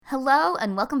Hello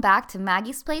and welcome back to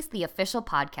Maggie's Place, the official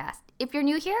podcast. If you're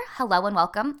new here, hello and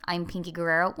welcome. I'm Pinky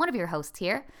Guerrero, one of your hosts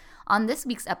here. On this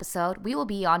week's episode, we will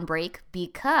be on break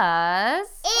because...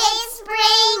 It's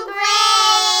spring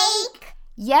break!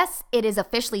 Yes, it is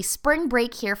officially spring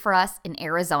break here for us in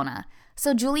Arizona.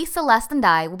 So Julie, Celeste, and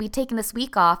I will be taking this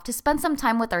week off to spend some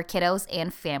time with our kiddos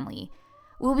and family.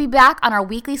 We'll be back on our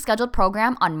weekly scheduled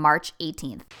program on March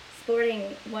 18th.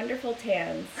 Sporting wonderful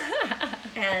tans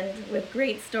and with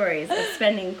great stories of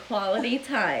spending quality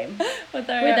time with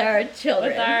our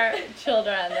children.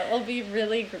 That will be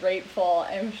really grateful,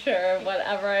 I'm sure,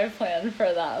 whatever I plan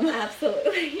for them.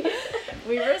 Absolutely.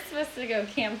 We were supposed to go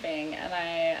camping, and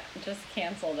I just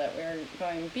canceled it. We were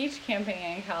going beach camping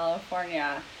in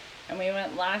California, and we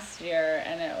went last year,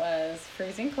 and it was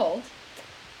freezing cold,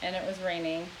 and it was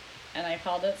raining. And I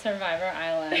called it Survivor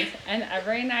Island. And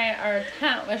every night our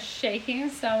tent was shaking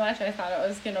so much I thought it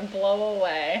was going to blow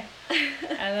away.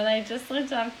 And then I just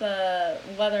looked up the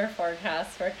weather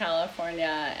forecast for California,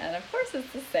 and of course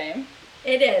it's the same.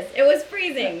 It is. It was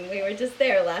freezing. We were just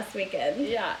there last weekend.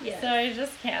 Yeah. Yes. So I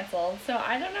just canceled. So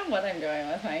I don't know what I'm doing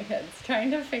with my kids,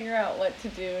 trying to figure out what to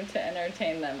do to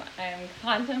entertain them. I'm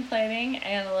contemplating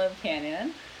Antelope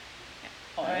Canyon.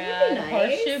 Or nice.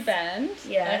 Horseshoe Bend,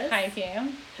 yes. like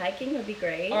hiking. Hiking would be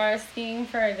great. Or skiing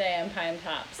for a day in Pine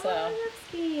Top. So I love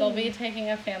skiing. They'll be taking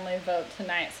a family vote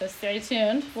tonight, so stay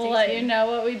tuned. We'll let you know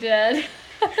what we did.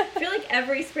 I feel like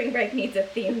every spring break needs a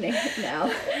theme name now.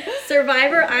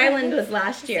 Survivor Island was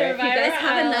last year. Survivor if you guys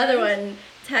have Island. Another one,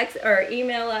 text or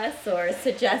email us or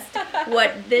suggest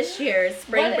what this year's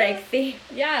spring break theme.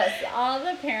 Yes, all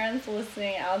the parents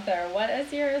listening out there, what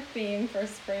is your theme for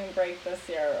spring break this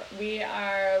year? We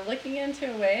are looking into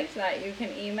ways that you can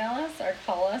email us or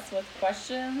call us with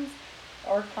questions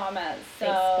or comments. So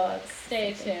Facebook.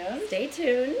 stay tuned. Stay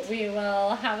tuned. We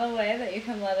will have a way that you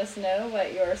can let us know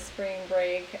what your spring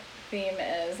break theme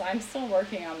is. I'm still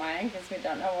working on mine because we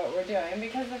don't know what we're doing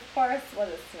because, of course, what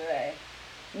is today?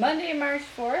 Monday, March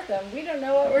 4th, and we don't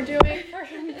know what we're doing for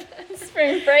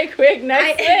spring break week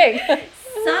next week.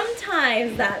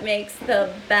 Sometimes that makes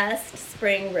the best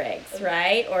spring breaks,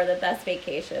 right? Or the best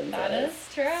vacations. That is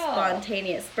true.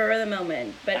 Spontaneous, spur of the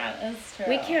moment. But that is true.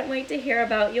 We can't wait to hear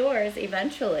about yours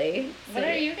eventually. What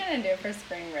are you going to do for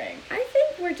spring break? I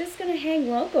think we're just going to hang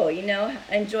local,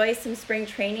 enjoy some spring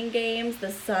training games.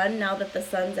 The sun, now that the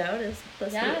sun's out, is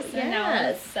supposed to be. And now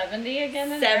it's 70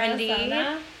 again in 70.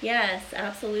 Arizona. Yes,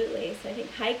 absolutely. So I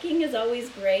think hiking is always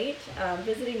great.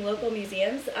 Visiting local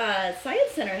museums.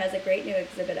 Science Center has a great new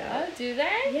exhibit out. Oh, do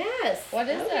they? Yes. What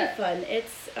is that it? Would be fun.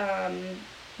 It's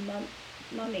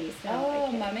mummies.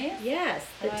 Mummies? Yes,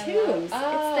 the tombs.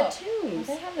 It's the tombs.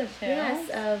 They have the tombs? Yes,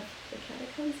 of the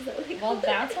catacombs. Is that what they call it?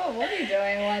 That's what we'll be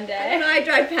doing one day. I don't know, I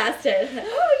drive past it.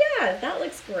 Oh, yeah, that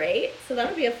looks great. So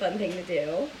that'll be a fun thing to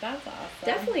do. That's awesome.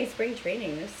 Definitely spring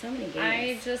training. There's so many games.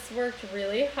 I just worked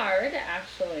really hard,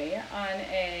 actually, on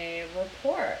a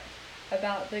report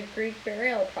about the Greek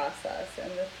burial process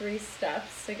and the 3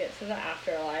 steps to get to the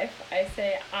afterlife. I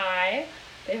say I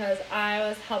because I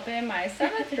was helping my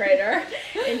 7th grader.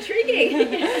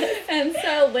 Intriguing. Yes. And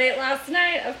so late last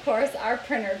night, of course, our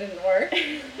printer didn't work.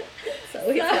 So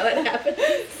how it happens.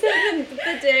 So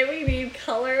the day we need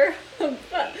color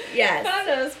yes.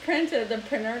 photos printed, the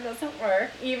printer doesn't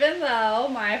work. Even though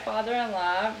my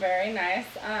father-in-law, very nice,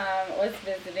 was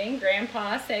visiting.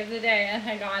 Grandpa saved the day and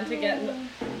had gone to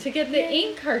get the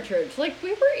ink cartridge. Like,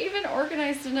 we were even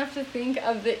organized enough to think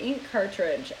of the ink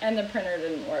cartridge, and the printer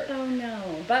didn't work. Oh no.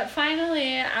 But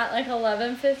finally, at like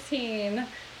 11:15,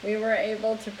 we were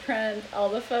able to print all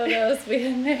the photos we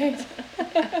had made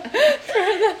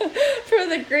for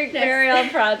the Greek burial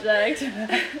project,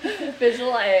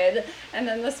 visual aid. And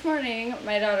then this morning,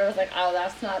 my daughter was like, oh,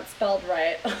 that's not spelled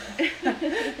right.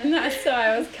 And so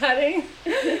I was cutting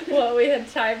what we had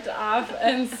typed off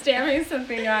and stamping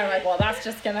something new. I'm like, well, that's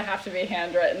just going to have to be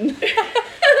handwritten.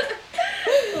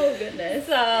 Oh, goodness.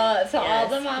 So all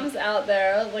the moms out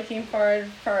there looking forward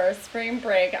for spring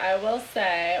break, I will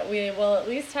say we will at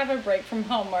least have a break from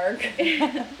homework.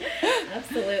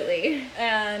 Absolutely.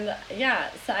 And yeah,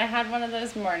 so I had one of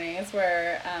those mornings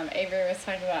where Avery was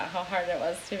talking about how hard it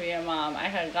was to be a mom. I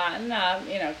had gotten up,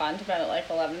 gone to bed at like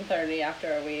 11:30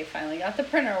 after we finally got the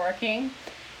printer working.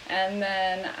 And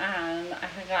then I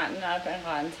had gotten up and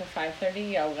gone to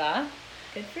 5:30 yoga.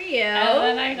 Good for you.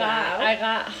 And then I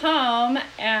got home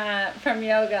from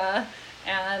yoga,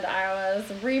 and I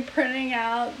was reprinting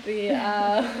out the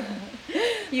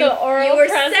oral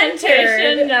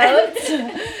presentation notes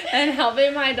and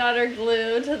helping my daughter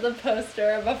glue to the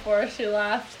poster before she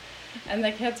left. And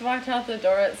the kids walked out the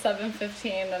door at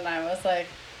 7:15, and I was like,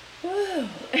 woo.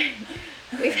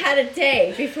 We've had a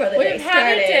day before the day started. We've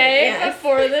had a day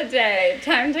before the day.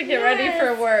 Time to get ready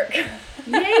for work.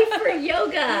 Yay for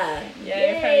yoga.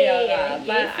 Yay for yoga. Yay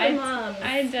But for moms.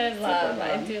 I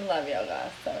do love yoga.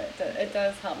 So it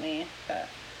does help me to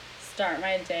start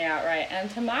my day out right. And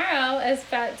tomorrow is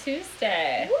Fat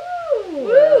Tuesday.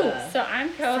 Woo! So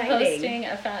I'm co-hosting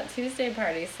a Fat Tuesday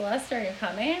party. Celeste, are you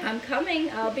coming? I'm coming.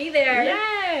 I'll be there.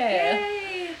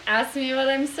 Yay! Ask me what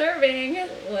I'm serving.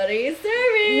 What are you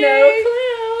serving? No clue.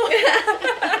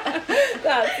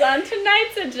 That's on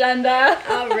tonight's agenda.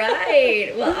 All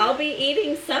right. Well, I'll be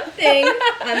eating something.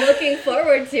 I'm looking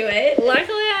forward to it.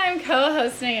 Luckily, I'm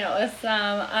co-hosting it with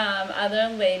some other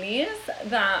ladies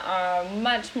that are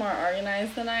much more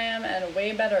organized than I am and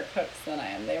way better cooks than I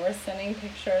am. They were sending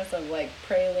pictures of like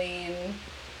praline,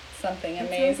 something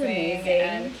amazing,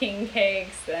 and king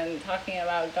cakes, and talking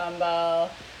about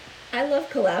gumbo. I love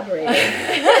collaborating.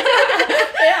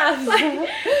 Yeah.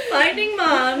 Finding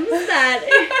moms that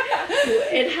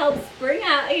it helps bring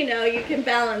out, you can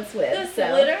balance with. This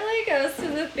literally goes to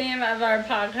the theme of our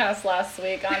podcast last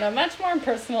week on a much more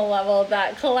personal level,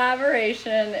 that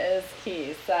collaboration is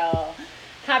key. So,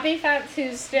 happy Fat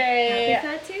Tuesday. Happy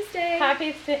Fat Tuesday.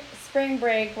 Happy spring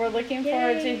break. We're looking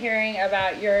forward to hearing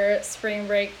about your spring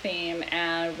break theme,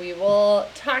 and we will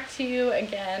talk to you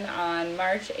again on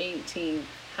March 18th.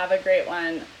 Have a great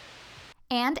one.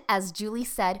 And as Julie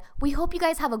said, we hope you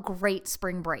guys have a great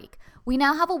spring break. We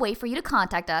now have a way for you to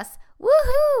contact us.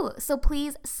 Woohoo! So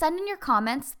please send in your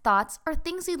comments, thoughts, or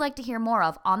things you'd like to hear more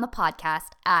of on the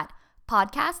podcast at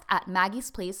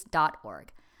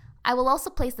podcast@maggiesplace.org. I will also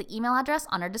place the email address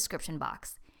on our description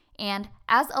box. And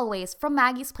as always, from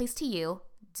Maggie's Place to you,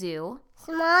 do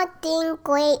small thing,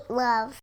 great love.